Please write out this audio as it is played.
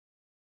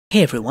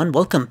Hey everyone,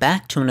 welcome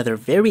back to another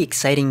very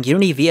exciting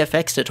Unity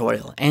VFX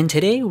tutorial, and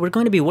today we're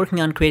going to be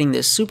working on creating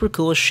this super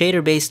cool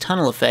shader-based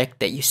tunnel effect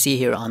that you see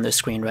here on the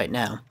screen right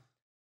now.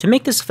 To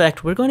make this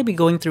effect, we're going to be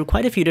going through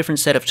quite a few different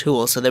set of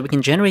tools so that we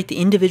can generate the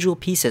individual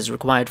pieces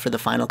required for the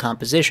final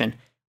composition,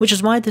 which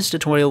is why this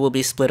tutorial will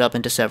be split up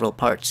into several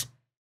parts.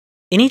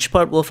 In each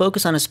part, we'll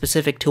focus on a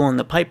specific tool in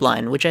the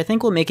pipeline, which I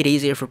think will make it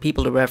easier for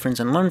people to reference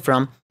and learn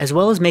from, as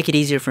well as make it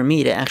easier for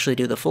me to actually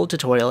do the full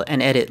tutorial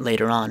and edit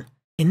later on.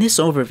 In this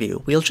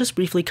overview, we'll just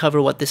briefly cover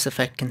what this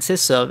effect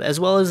consists of, as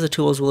well as the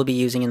tools we'll be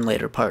using in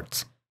later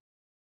parts.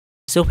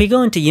 So if we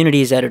go into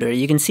Unity's editor,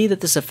 you can see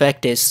that this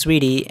effect is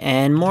 3D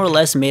and more or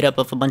less made up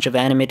of a bunch of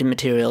animated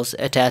materials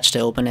attached to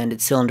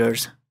open-ended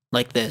cylinders,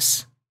 like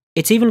this.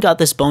 It's even got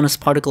this bonus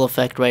particle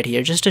effect right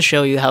here, just to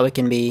show you how it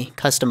can be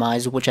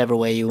customized whichever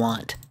way you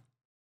want.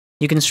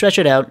 You can stretch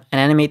it out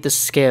and animate the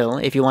scale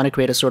if you want to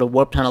create a sort of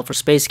warp tunnel for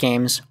space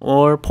games,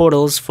 or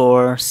portals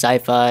for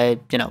sci-fi,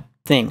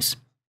 things.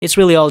 It's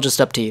really all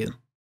just up to you.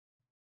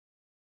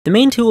 The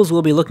main tools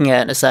we'll be looking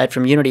at, aside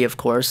from Unity of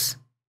course,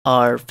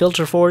 are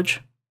Filter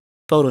Forge,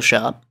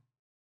 Photoshop,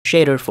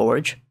 Shader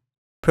Forge,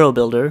 Pro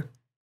Builder,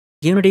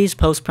 Unity's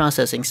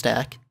post-processing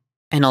stack,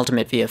 and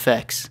Ultimate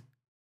VFX.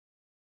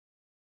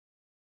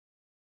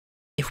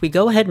 If we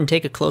go ahead and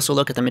take a closer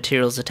look at the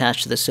materials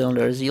attached to the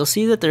cylinders, you'll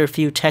see that there are a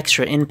few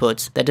texture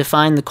inputs that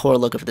define the core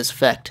look of this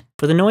effect.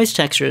 For the noise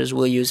textures,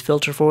 we'll use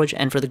Filter Forge,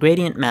 and for the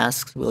gradient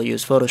masks, we'll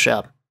use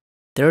Photoshop.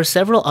 There are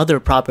several other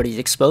properties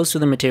exposed to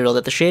the material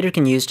that the shader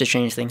can use to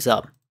change things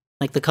up,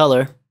 like the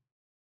color,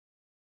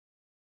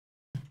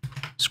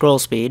 scroll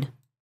speed,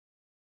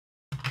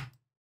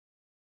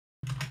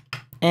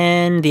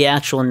 and the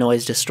actual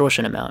noise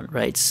distortion amount,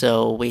 right?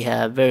 So we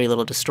have very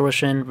little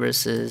distortion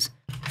versus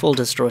full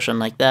distortion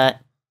like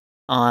that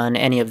on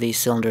any of these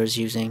cylinders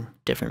using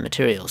different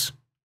materials.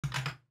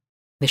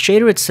 The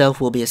shader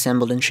itself will be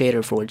assembled in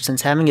Shader Forge,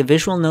 since having a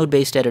visual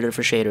node-based editor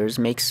for shaders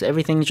makes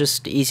everything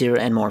just easier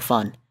and more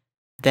fun.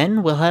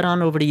 Then we'll head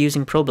on over to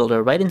using Pro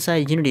Builder right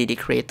inside Unity to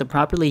create the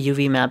properly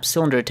UV mapped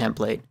cylinder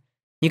template.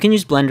 You can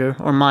use Blender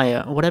or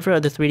Maya or whatever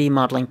other 3D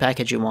modeling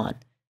package you want,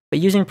 but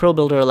using Pro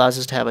Builder allows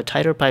us to have a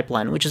tighter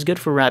pipeline, which is good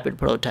for rapid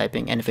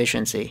prototyping and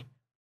efficiency.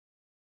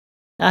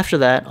 After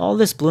that, all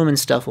this blooming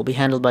stuff will be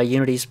handled by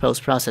Unity's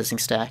post-processing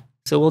stack,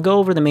 so we'll go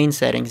over the main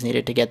settings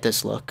needed to get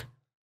this look.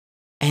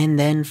 And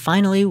then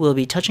finally, we'll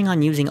be touching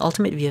on using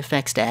Ultimate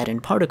VFX to add in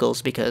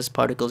particles, because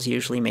particles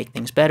usually make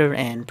things better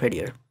and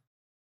prettier.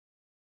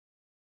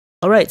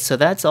 Alright, so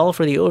that's all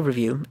for the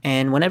overview,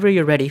 and whenever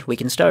you're ready, we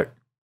can start.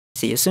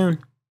 See you soon!